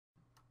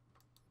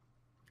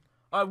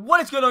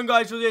What is going on,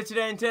 guys? We're here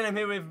today, and today I'm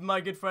here with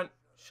my good friend.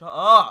 Shut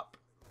up!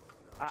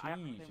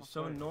 Jeez, you're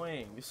so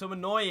annoying. You're so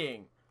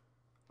annoying.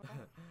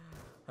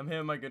 I'm here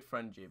with my good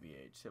friend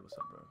JBH. Say what's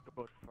up,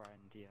 bro. Good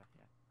friend, yeah.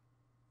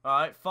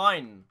 Alright,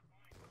 fine.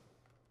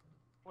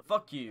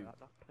 Fuck you.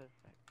 That's perfect.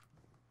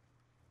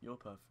 You're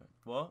perfect.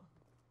 What?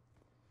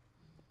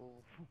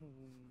 Oh.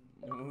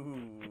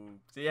 Ooh.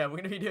 So yeah, we're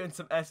gonna be doing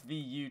some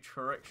SVU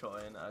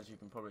Trickshotting, as you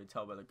can probably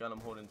tell by the gun I'm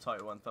holding tight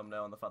to one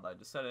thumbnail and the fact that I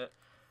just said it.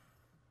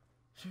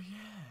 So yeah,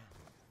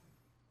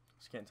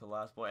 let's get into the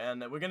last boy,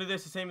 and we're gonna do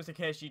this the same as the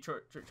KSG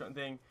Trickshotting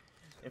thing.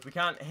 If we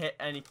can't hit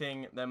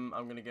anything, then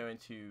I'm gonna go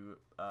into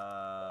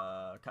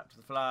capture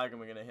the flag, and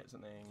we're gonna hit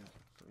something.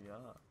 So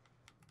yeah.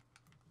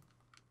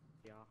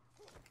 Yeah.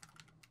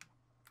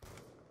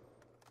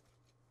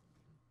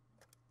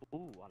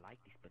 Ooh, I like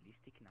this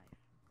ballistic knife.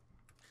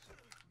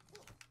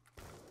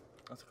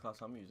 That's a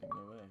class I'm using.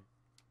 No way.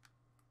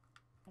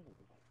 Oh,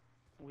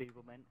 we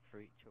were meant for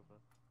each other.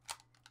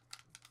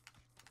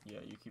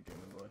 Yeah, you keep doing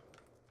it, boy.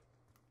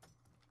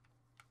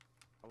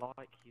 I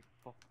like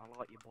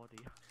your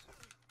body.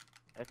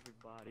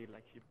 Everybody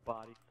likes your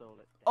body, so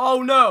let's dance.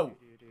 Oh no!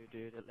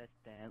 Dude, let's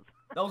dance.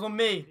 That was on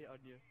me. On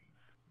you.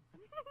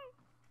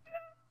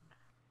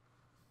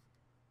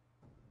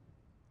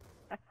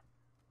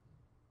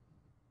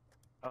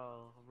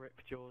 Oh,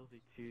 rip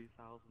Jawzy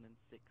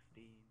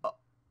 2016.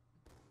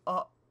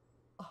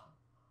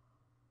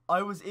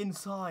 I was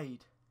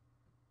inside.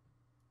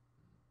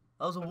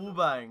 That was a wall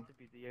bang. To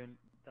be the only,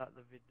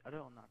 I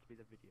don't want that to be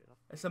the video.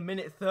 It's a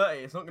minute 30.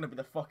 It's not gonna be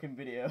the fucking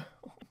video.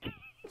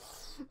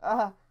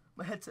 Ah,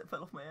 my headset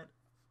fell off my head.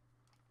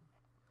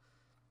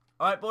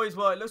 All right, boys.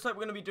 Well, it looks like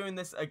we're gonna be doing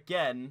this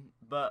again,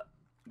 but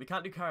we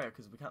can't do carrier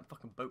because we can't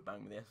fucking boat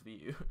bang with the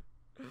SVU.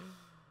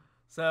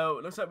 So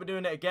it looks like we're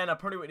doing it again. I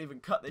probably wouldn't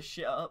even cut this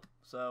shit up.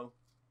 So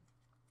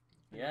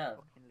yeah. You're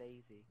fucking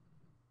lazy.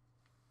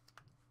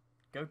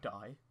 Go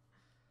die.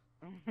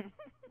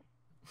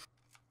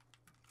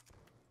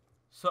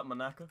 Sup,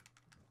 Manaka?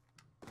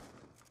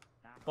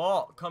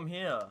 Bot, come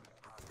here.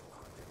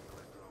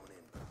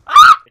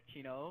 Ah!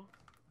 You know?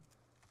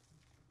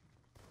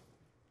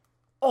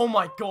 Oh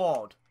my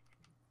god.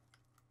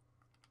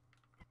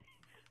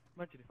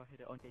 Imagine if I hit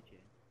it on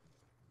KJ.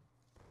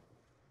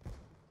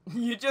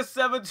 You just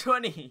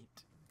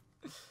 720'd.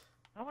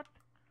 No, what?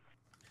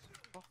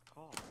 Fuck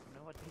off.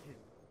 No, I didn't.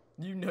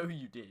 You know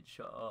you did.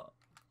 Shut up.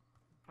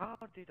 How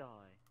did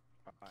I?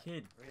 Right,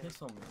 Kid, really?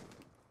 piss on me.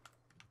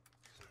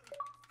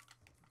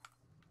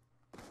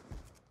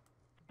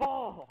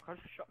 Fuck! I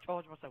just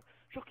charged myself.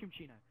 Shock him,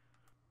 Chino.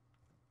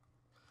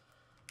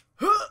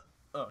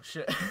 Oh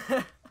shit.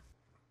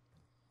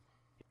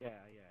 Yeah,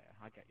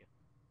 I get you.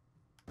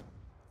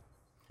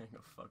 I ain't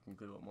got a fucking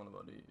clue what I'm on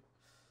about, do you?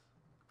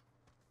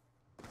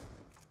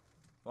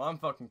 Well, I'm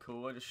fucking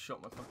cool. I just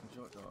shot my fucking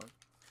shotgun.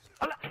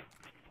 For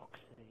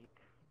fuck's sake.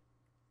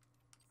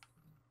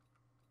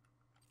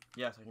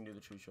 Yes, I can do the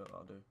tree shot.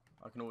 I'll do.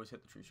 I can always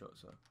hit the tree shot,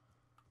 so.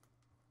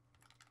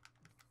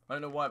 I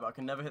don't know why, but I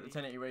can never hit the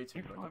 1080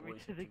 rating. You brought me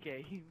to the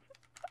game.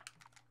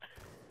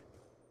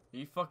 Are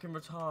you fucking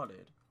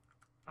retarded?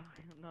 I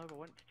don't know. I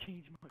went to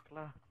change my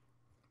class.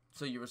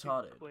 So you're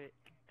retarded? Quick.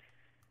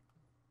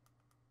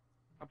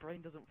 My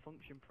brain doesn't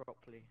function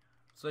properly.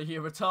 So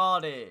you're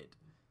retarded?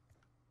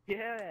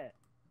 Yeah.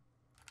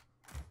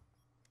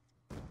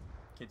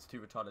 Kid's too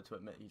retarded to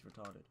admit he's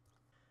retarded.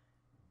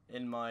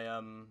 In my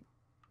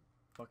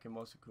fucking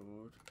what's it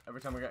called? Every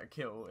time I get a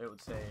kill, it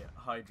would say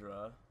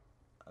Hydra,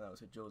 and that would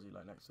say Jawzy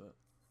like next to it.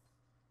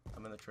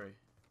 I'm in the tree.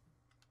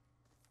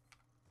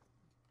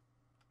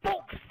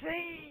 Fuck's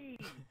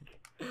sake!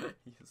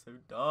 You're so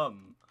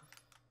dumb.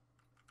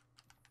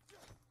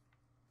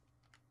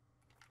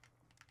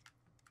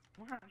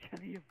 I'm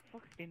actually a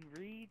fucking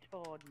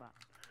retard, man.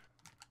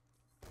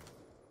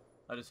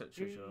 I just hit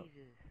tree shot.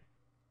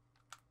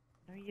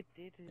 No, you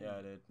didn't. Yeah,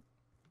 I did.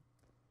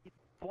 You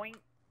boink.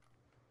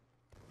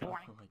 Oh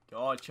Boink. my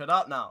god, shut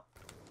up now.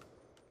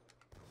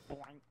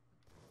 Boink.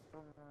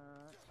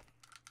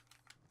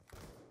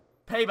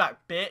 Payback,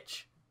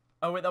 bitch.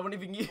 Oh wait, that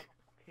wasn't even you.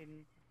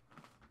 Fucking...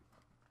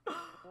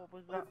 What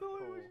was that for?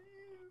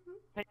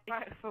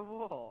 Payback for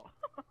what?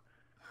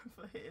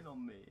 For hitting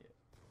on me.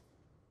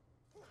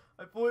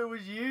 I thought it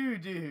was you,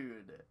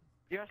 dude.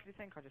 Do you actually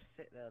think I just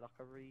sit there like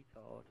a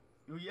retard?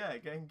 Well, yeah,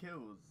 getting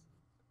kills.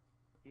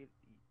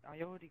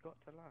 I already got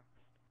to last.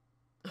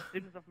 As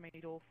soon as I've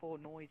made all 4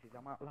 noises,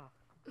 I'm at last.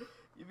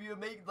 You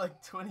made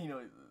like 20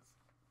 noises.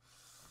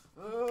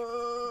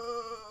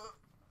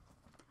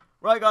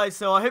 Right, guys,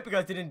 so I hope you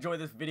guys did enjoy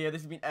this video.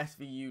 This has been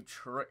SVU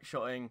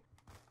Trickshotting.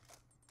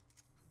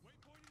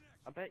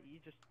 I bet you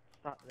just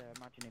sat there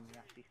imagining me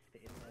actually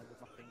sitting there with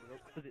my finger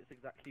up, because it's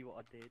exactly what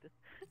I did.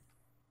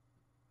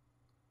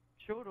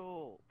 Shut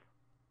up.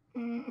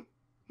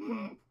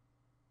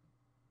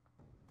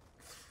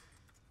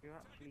 You're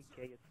actually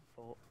gay as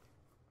fuck.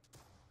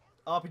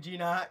 RPG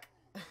knack.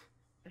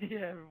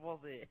 Yeah,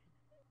 was it?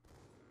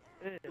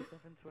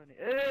 720.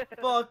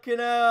 Fucking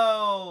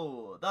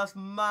hell. That's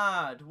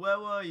mad. Where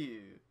were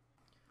you?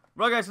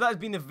 Right, guys, so that has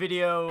been the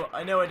video.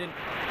 I know I didn't...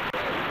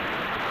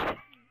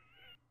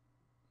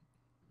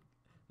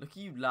 Look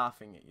at you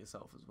laughing at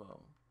yourself as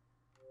well.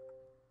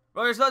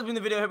 Right, so that's been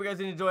the video. Hope you guys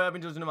did enjoy. I've been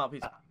Jawzy. I'm out.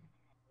 Peace.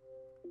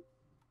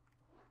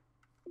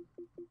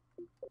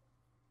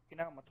 You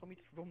know, my tummy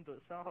just rumbled.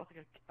 It sounds like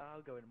a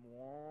cow going.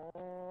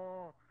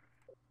 Whoa.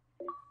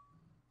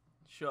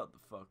 Shut the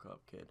fuck up,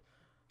 kid.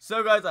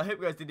 So guys, I hope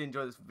you guys did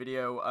enjoy this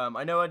video.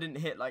 I know I didn't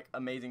hit like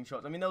amazing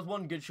shots. I mean, there was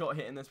one good shot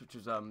hitting this, which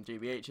was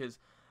GBH's,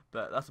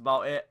 but that's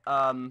about it.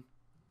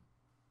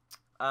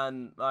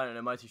 And I don't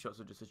know, my 2 shots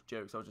were just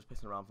jokes. I was just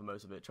pissing around for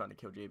most of it, trying to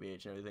kill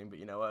GBH and everything. But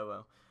you know, oh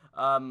well.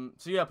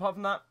 So yeah, apart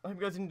from that, I hope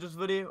you guys enjoyed this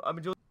video. I've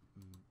enjoyed.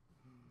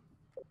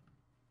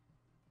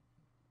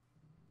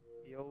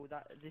 Yo,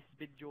 this has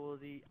been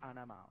Jawzy, and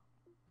I'm out.